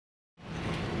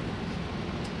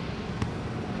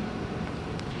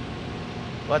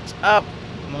What's up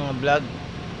mga vlog?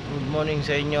 Good morning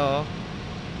sa inyo.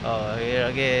 Here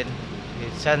again.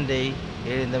 It's Sunday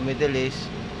here in the Middle East.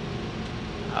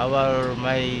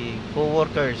 My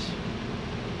co-workers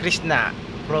Krishna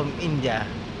from India.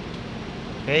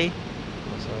 Okay?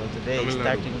 So today is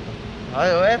starting.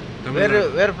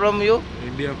 Where from you?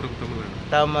 India from Tamil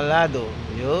Tamil Nadu. Nadu.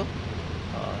 You?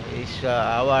 Is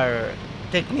our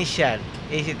technician,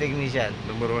 AC technician.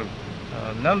 Number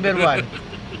 1. Number one.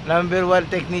 Number one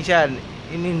technician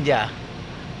in India.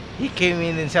 He came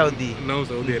in Saudi. Now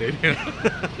Saudi Arabia.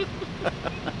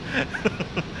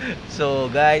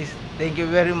 So guys, thank you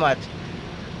very much.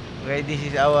 Okay, this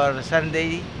is our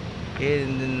Sunday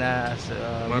in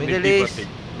Middle tea East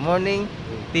party. morning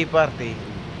tea party.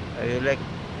 You like?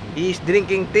 He is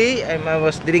drinking tea, and I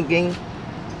was drinking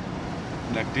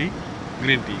Black tea,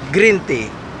 green tea. green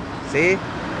tea. See?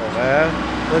 Okay.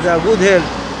 For the good health.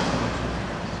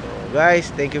 So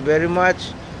guys, thank you very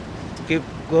much. Keep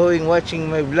going watching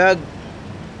my vlog.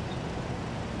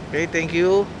 Okay, thank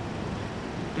you.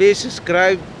 Please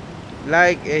subscribe,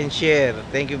 like and share.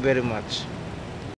 Thank you very much.